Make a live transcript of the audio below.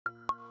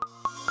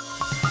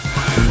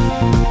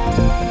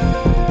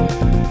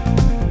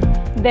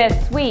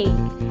This week,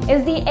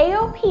 is the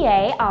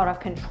AOPA out of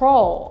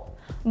control?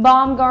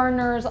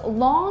 Baumgartner's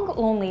long,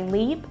 lonely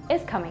leap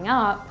is coming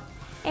up,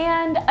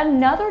 and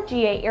another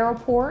GA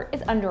airport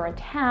is under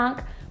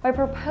attack by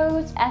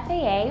proposed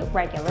FAA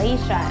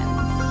regulations.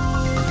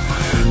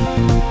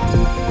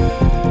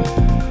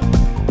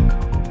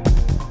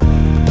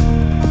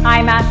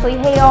 I'm Ashley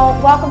Hale.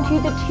 Welcome to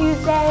the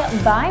Tuesday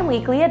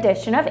bi-weekly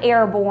edition of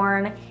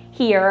Airborne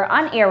here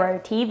on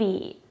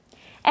Aero-TV.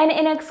 And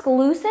an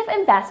exclusive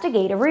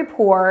investigative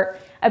report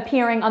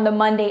appearing on the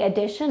Monday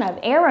edition of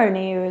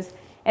Aero-News,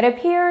 it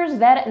appears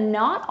that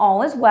not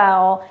all is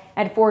well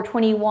at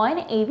 421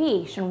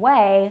 Aviation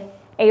Way,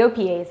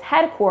 AOPA's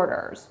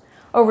headquarters.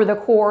 Over the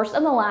course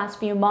of the last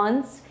few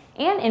months,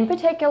 and in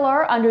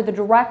particular under the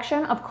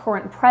direction of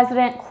current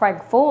President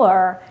Craig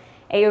Fuller,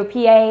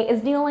 AOPA is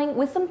dealing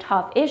with some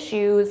tough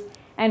issues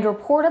and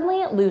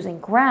reportedly losing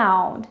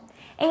ground.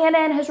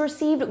 ANN has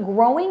received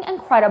growing and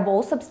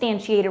credible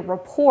substantiated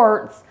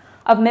reports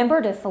of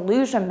member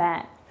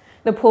disillusionment,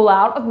 the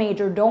pullout of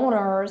major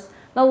donors,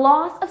 the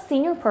loss of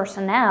senior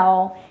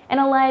personnel, an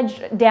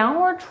alleged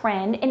downward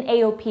trend in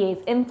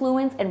AOPA's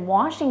influence in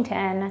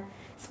Washington,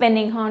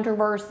 spending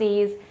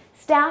controversies,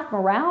 staff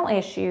morale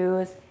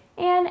issues,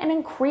 and an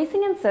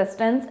increasing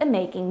insistence in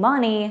making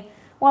money,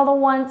 while the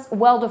once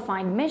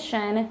well-defined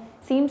mission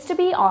seems to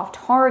be off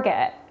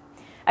target.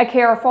 A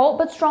careful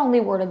but strongly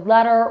worded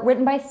letter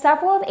written by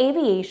several of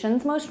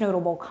aviation's most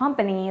notable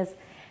companies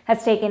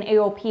has taken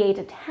AOPA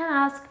to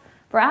task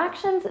for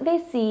actions they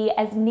see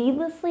as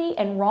needlessly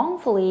and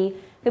wrongfully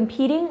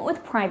competing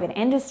with private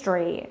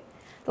industry.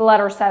 The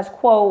letter says,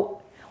 quote,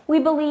 "We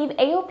believe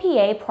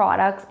AOPA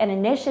products and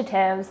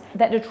initiatives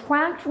that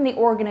detract from the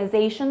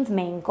organization's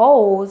main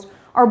goals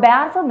are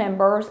bad for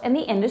members and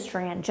the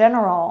industry in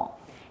general.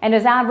 And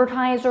as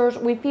advertisers,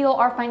 we feel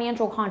our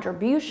financial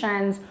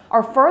contributions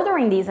are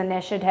furthering these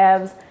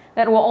initiatives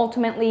that will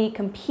ultimately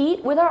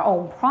compete with our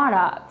own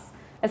products.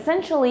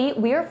 Essentially,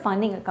 we are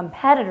funding a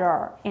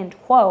competitor,"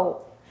 end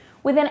quote.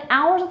 Within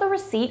hours of the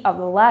receipt of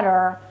the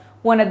letter,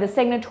 one of the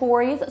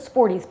signatories,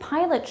 Sporty's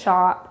Pilot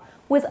Shop,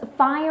 was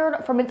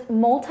fired from its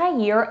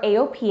multi-year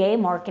AOPA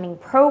marketing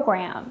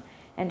program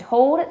and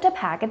told to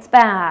pack its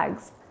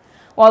bags.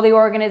 While the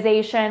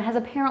organization has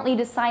apparently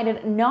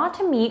decided not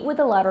to meet with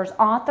the letter's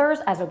authors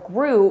as a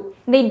group,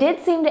 they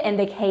did seem to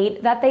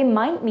indicate that they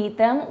might meet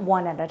them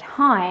one at a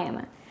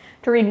time.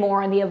 To read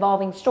more on the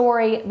evolving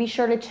story, be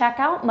sure to check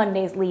out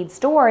Monday's lead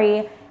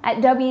story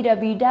at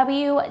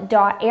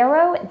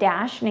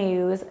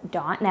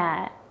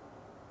www.aero-news.net.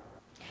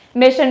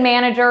 Mission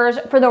managers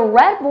for the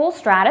Red Bull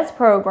Stratos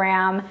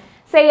Program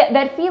say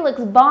that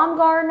Felix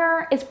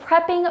Baumgartner is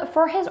prepping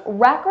for his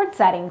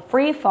record-setting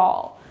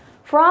freefall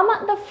from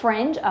the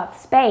fringe of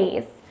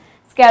space,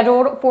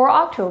 scheduled for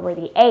October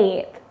the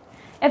 8th.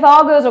 If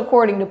all goes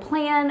according to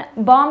plan,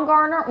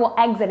 Baumgartner will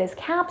exit his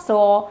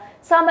capsule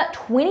some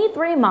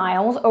 23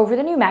 miles over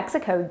the New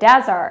Mexico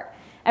desert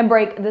and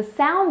break the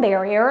sound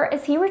barrier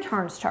as he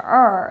returns to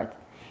Earth.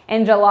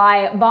 In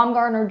July,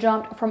 Baumgartner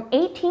jumped from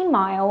 18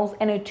 miles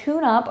in a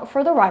tune-up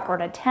for the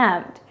record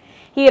attempt.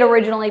 He had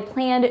originally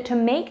planned to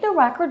make the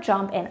record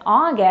jump in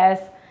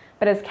August,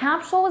 but his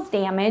capsule was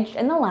damaged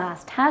in the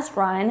last test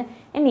run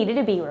and needed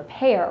to be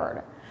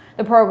repaired.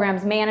 The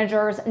program's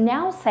managers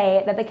now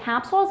say that the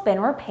capsule has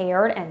been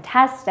repaired and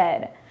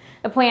tested.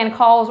 The plan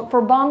calls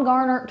for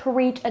Baumgartner to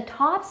reach a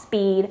top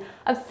speed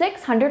of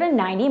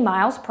 690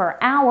 miles per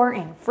hour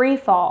in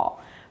freefall,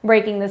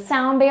 breaking the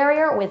sound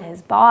barrier with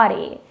his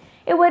body.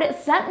 It would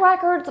set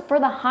records for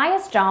the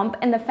highest jump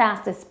and the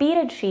fastest speed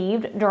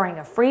achieved during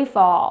a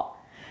freefall.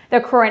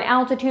 The current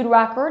altitude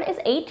record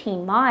is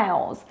 18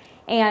 miles,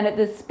 and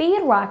the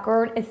speed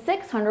record is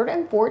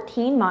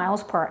 614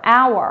 miles per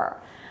hour.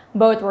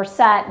 Both were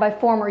set by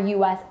former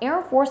U.S.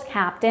 Air Force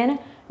Captain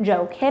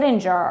Joe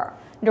Kittinger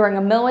during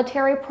a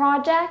military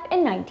project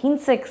in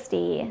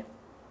 1960.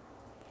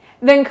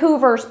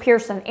 Vancouver's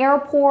Pearson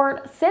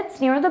Airport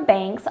sits near the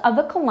banks of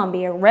the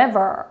Columbia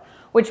River,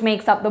 which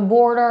makes up the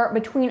border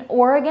between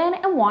Oregon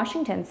and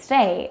Washington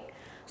state.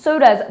 So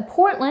does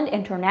Portland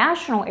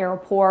International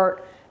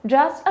Airport,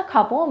 just a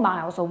couple of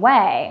miles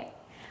away.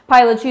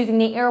 Pilots using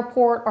the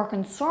airport are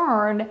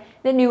concerned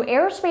that new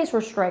airspace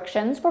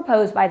restrictions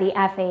proposed by the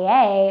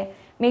FAA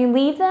may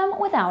leave them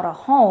without a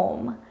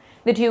home.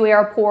 The two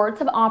airports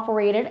have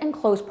operated in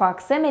close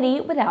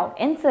proximity without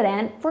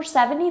incident for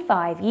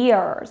 75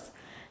 years.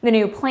 The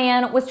new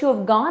plan was to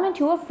have gone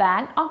into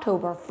effect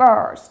October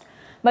 1st,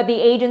 but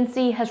the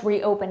agency has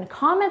reopened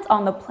comments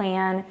on the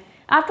plan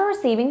after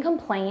receiving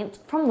complaints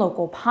from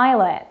local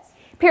pilots.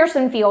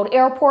 Pearson Field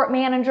Airport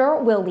Manager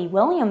Willie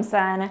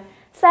Williamson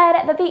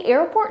said that the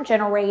airport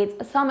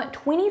generates some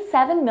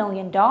 $27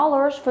 million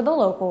for the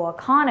local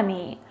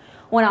economy,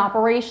 when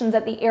operations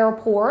at the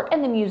airport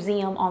and the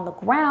museum on the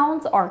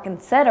grounds are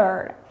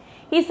considered.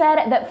 He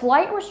said that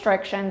flight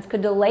restrictions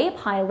could delay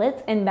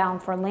pilots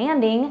inbound for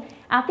landing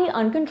at the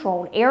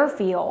uncontrolled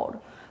airfield,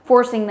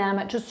 forcing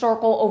them to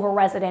circle over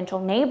residential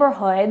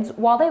neighborhoods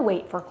while they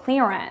wait for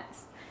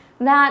clearance.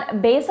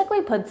 that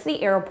basically puts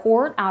the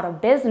airport out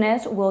of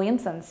business,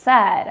 Williamson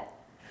said.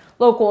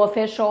 Local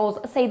officials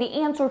say the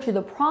answer to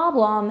the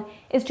problem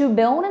is to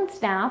build and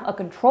staff a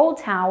control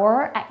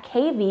tower at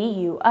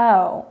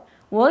KVUO.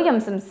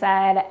 Williamson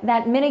said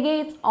that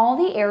mitigates all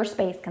the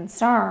airspace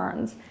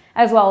concerns,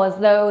 as well as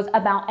those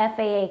about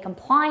FAA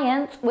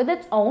compliance with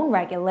its own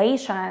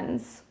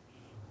regulations.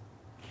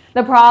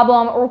 The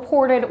problem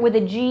reported with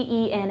the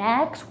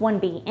GENx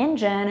 1B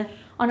engine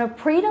on a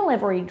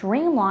pre-delivery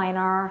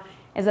Dreamliner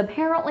is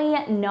apparently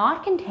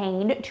not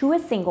contained to a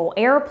single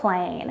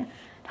airplane.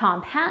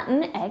 Tom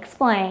Patton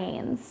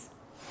explains.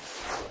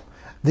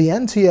 The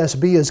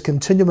NTSB is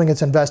continuing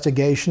its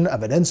investigation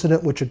of an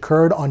incident which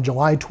occurred on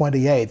July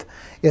 28th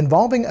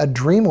involving a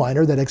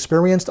Dreamliner that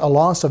experienced a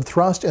loss of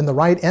thrust in the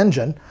right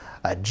engine,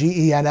 a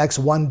GENx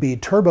 1B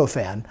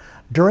turbofan,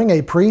 during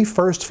a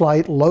pre-first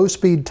flight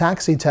low-speed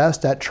taxi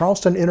test at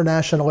Charleston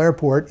International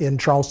Airport in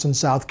Charleston,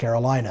 South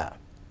Carolina.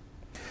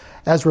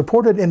 As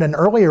reported in an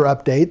earlier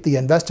update, the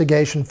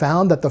investigation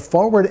found that the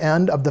forward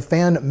end of the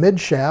fan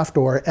midshaft,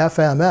 or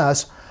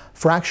FMS,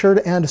 fractured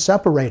and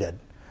separated.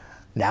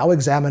 Now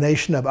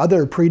examination of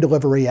other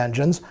pre-delivery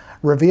engines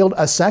revealed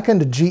a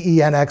second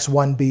GENx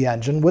 1B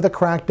engine with a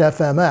cracked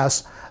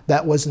FMS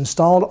that was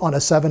installed on a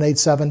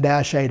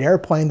 787-8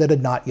 airplane that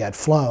had not yet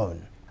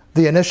flown.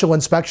 The initial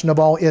inspection of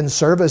all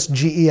in-service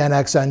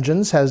GENx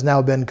engines has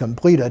now been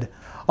completed.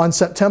 On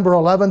September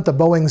 11th, the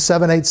Boeing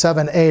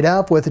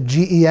 787-8F with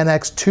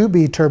GENx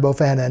 2B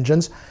turbofan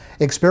engines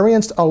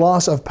experienced a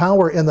loss of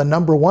power in the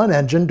number 1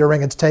 engine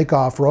during its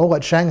takeoff roll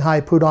at Shanghai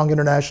Pudong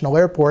International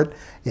Airport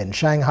in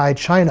Shanghai,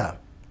 China.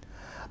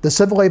 The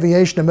Civil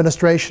Aviation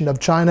Administration of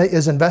China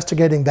is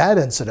investigating that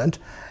incident,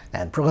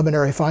 and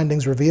preliminary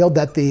findings revealed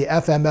that the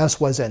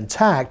FMS was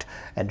intact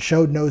and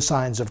showed no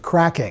signs of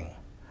cracking.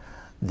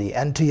 The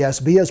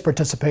NTSB is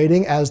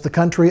participating as the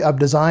country of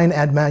design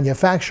and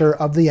manufacture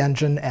of the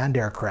engine and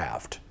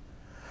aircraft.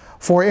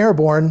 For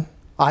Airborne,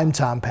 I'm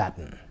Tom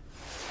Patton.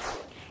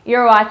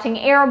 You're watching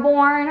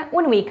Airborne.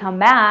 When we come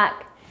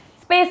back,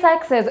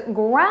 SpaceX's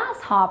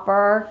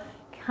Grasshopper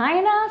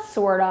kinda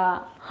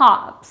sorta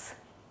hops.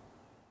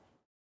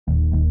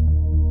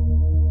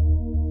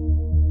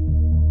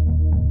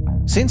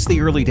 Since the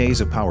early days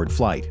of powered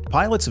flight,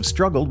 pilots have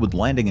struggled with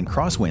landing in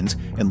crosswinds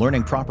and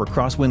learning proper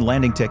crosswind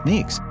landing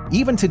techniques.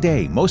 Even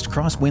today, most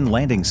crosswind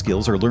landing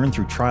skills are learned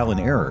through trial and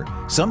error,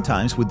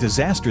 sometimes with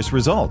disastrous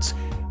results.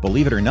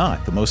 Believe it or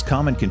not, the most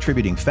common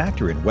contributing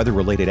factor in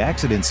weather-related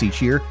accidents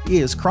each year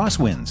is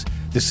crosswinds.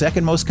 The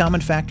second most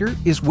common factor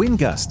is wind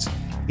gusts.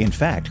 In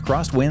fact,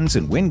 crosswinds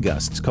and wind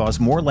gusts cause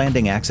more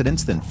landing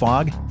accidents than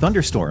fog,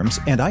 thunderstorms,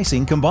 and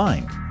icing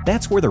combined.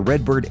 That's where the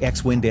Redbird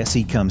X-Wind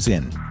SE comes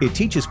in. It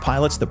teaches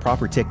pilots the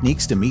proper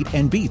techniques to meet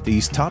and beat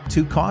these top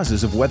 2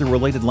 causes of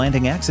weather-related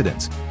landing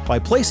accidents. By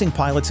placing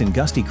pilots in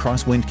gusty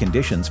crosswind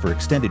conditions for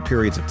extended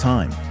periods of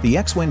time, the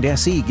X-Wind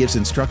SE gives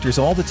instructors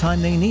all the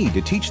time they need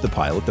to teach the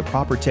pilot the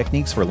proper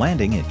techniques for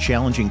landing in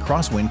challenging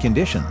crosswind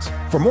conditions.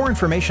 For more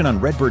information on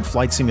Redbird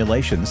flight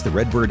simulations, the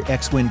Redbird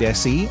X-Wind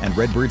SE, and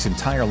Redbird's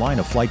entire line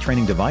of flight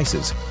training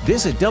devices,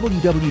 visit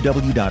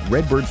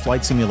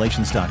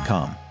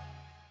www.redbirdflightsimulations.com.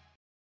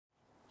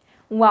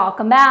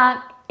 Welcome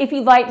back. If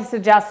you'd like to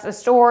suggest a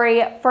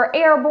story for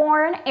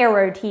Airborne,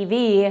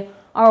 Aero-TV,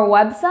 our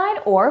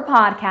website, or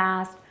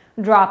podcast,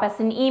 drop us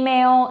an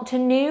email to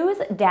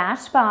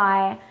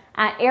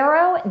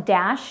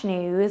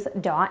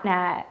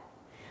news-spy@aero-news.net.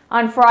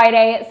 On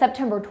Friday,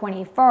 September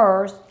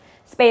 21st,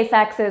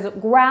 SpaceX's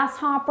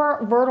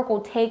Grasshopper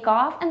vertical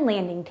takeoff and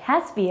landing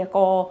test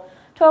vehicle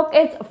took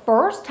its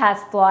first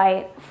test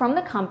flight from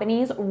the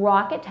company's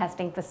rocket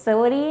testing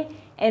facility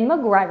in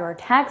McGregor,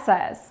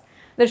 Texas.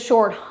 The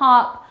short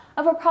hop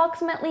of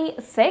approximately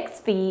 6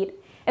 feet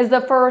is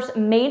the first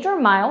major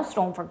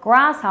milestone for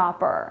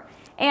Grasshopper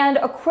and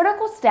a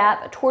critical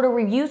step toward a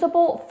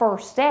reusable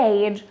first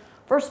stage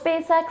for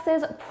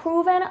SpaceX's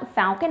proven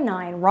Falcon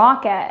 9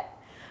 rocket.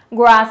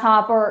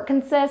 Grasshopper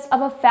consists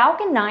of a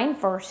Falcon 9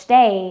 first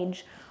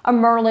stage, a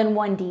Merlin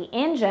 1D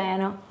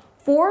engine,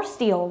 4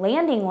 steel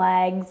landing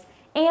legs,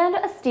 and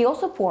a steel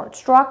support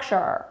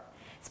structure.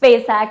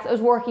 SpaceX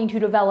is working to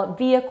develop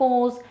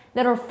vehicles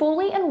that are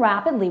fully and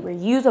rapidly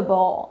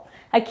reusable,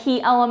 a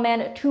key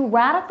element to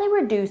radically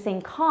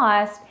reducing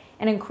cost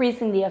and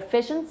increasing the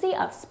efficiency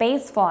of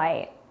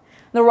spaceflight.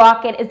 The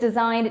rocket is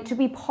designed to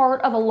be part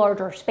of a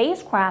larger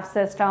spacecraft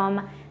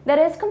system that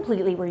is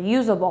completely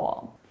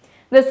reusable.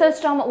 The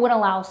system would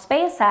allow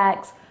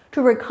SpaceX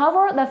to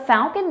recover the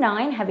Falcon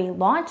 9 heavy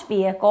launch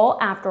vehicle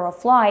after a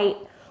flight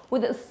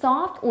with a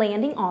soft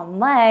landing on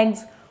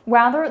legs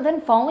rather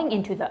than falling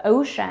into the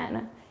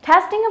ocean.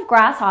 Testing of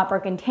Grasshopper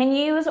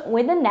continues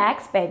with the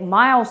next big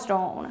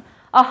milestone,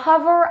 a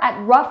hover at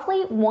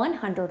roughly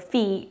 100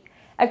 feet,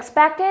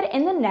 expected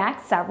in the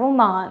next several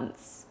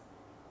months.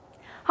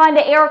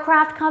 Honda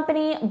Aircraft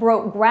Company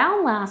broke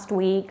ground last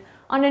week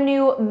on a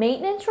new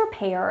maintenance,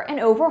 repair, and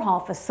overhaul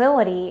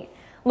facility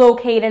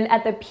located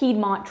at the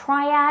Piedmont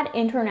Triad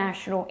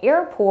International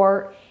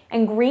Airport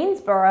in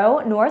Greensboro,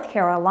 North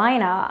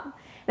Carolina.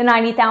 The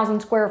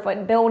 90,000 square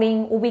foot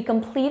building will be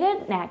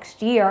completed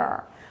next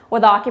year,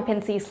 with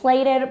occupancy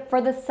slated for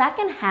the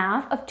second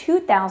half of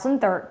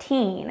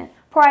 2013,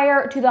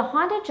 prior to the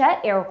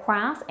HondaJet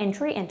aircraft's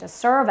entry into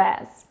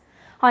service.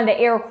 Honda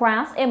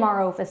Aircraft's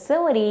MRO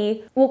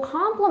facility will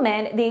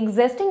complement the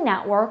existing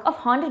network of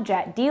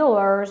HondaJet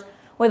dealers,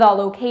 with all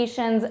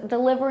locations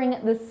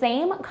delivering the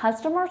same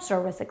customer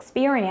service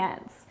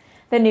experience.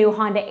 The new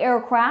Honda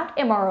Aircraft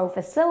MRO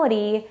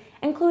facility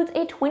includes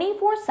a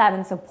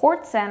 24/7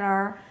 support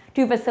center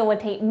to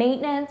facilitate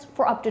maintenance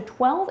for up to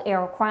 12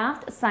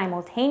 aircraft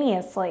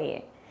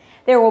simultaneously.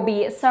 There will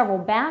be several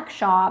back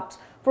shops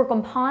for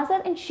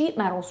composite and sheet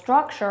metal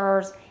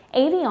structures,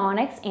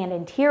 avionics, and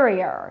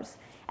interiors,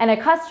 and a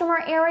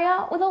customer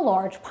area with a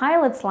large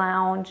pilot's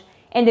lounge,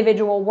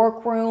 individual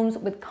workrooms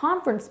with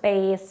conference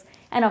space,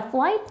 and a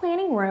flight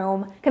planning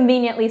room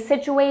conveniently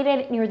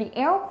situated near the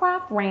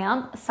aircraft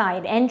ramp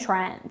side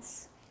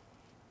entrance.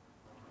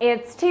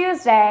 It's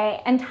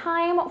Tuesday and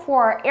time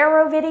for our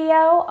Aero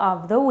video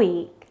of the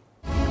week.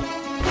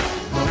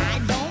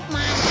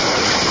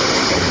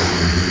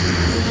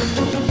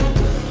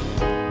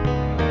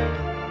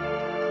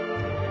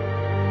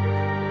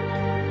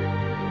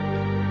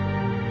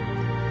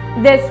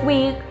 This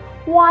week,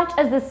 watch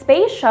as the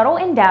Space Shuttle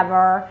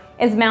Endeavour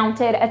is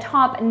mounted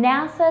atop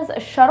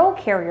NASA's shuttle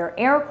carrier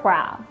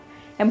aircraft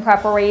in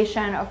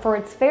preparation for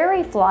its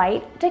ferry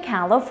flight to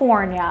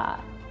California.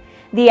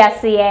 The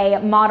SCA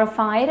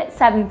modified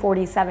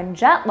 747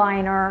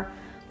 jetliner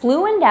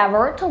flew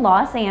Endeavour to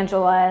Los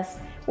Angeles,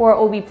 where it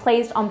will be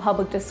placed on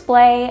public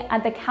display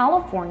at the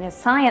California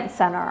Science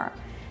Center.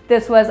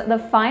 This was the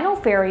final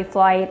ferry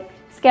flight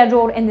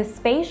scheduled in the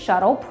Space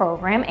Shuttle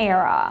program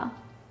era.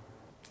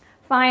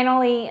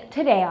 Finally,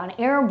 today on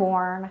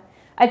Airborne,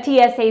 a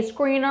TSA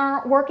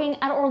screener working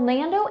at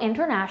Orlando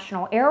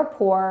International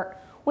Airport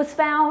was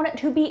found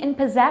to be in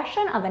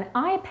possession of an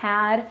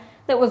iPad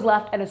that was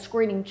left at a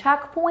screening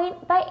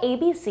checkpoint by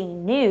ABC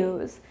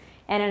News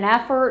in an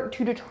effort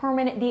to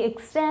determine the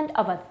extent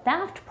of a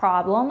theft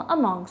problem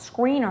among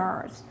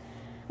screeners.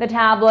 The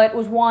tablet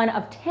was one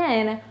of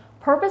 10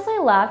 purposely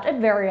left at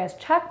various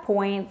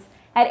checkpoints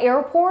at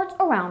airports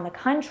around the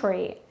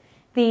country.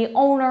 The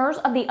owners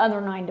of the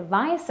other 9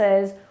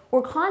 devices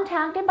were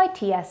contacted by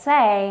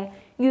TSA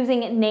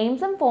using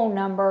names and phone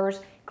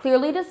numbers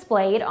clearly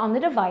displayed on the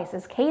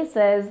device's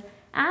cases,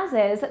 as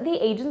is the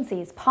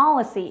agency's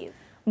policies.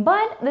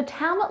 But the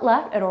tablet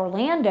left at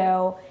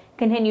Orlando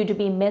continued to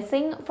be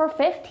missing for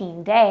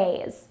 15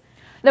 days.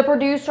 The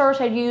producers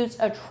had used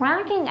a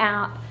tracking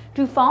app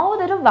to follow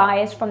the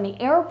device from the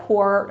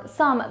airport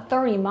some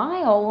 30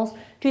 miles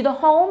to the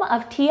home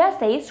of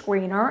TSA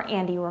screener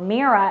Andy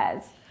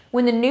Ramirez.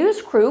 When the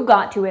news crew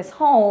got to his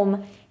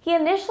home, he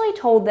initially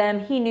told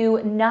them he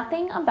knew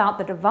nothing about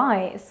the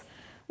device.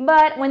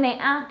 But when they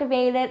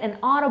activated an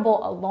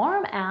audible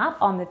alarm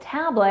app on the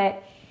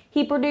tablet,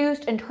 he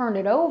produced and turned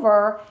it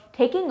over,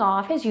 taking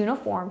off his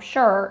uniform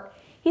shirt.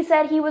 He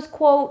said he was,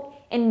 quote,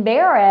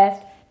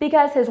 embarrassed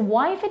because his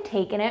wife had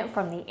taken it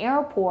from the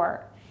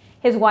airport.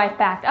 His wife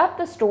backed up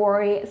the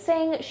story,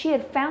 saying she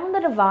had found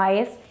the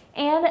device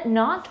and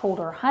not told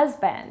her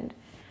husband.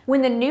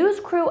 When the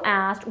news crew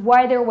asked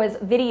why there was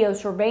video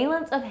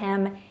surveillance of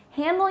him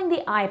handling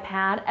the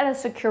iPad at a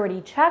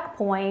security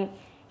checkpoint,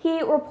 he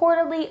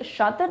reportedly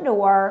shut the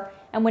door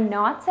and would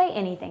not say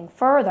anything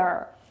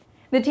further.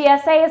 The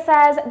TSA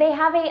says they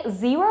have a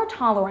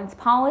zero-tolerance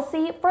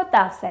policy for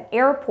thefts at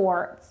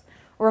airports.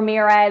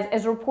 Ramirez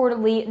is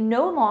reportedly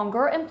no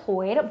longer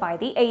employed by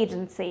the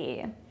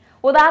agency.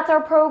 Well, that's our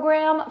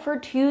program for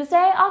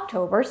Tuesday,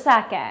 October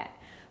 2nd.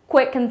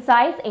 Quick,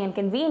 concise, and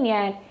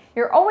convenient.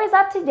 You're always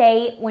up to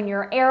date when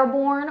you're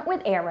airborne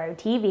with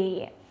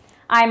Aero-TV.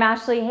 I'm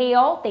Ashley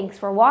Hale, thanks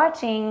for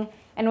watching,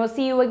 and we'll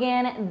see you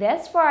again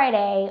this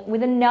Friday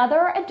with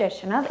another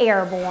edition of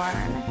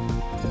Airborne.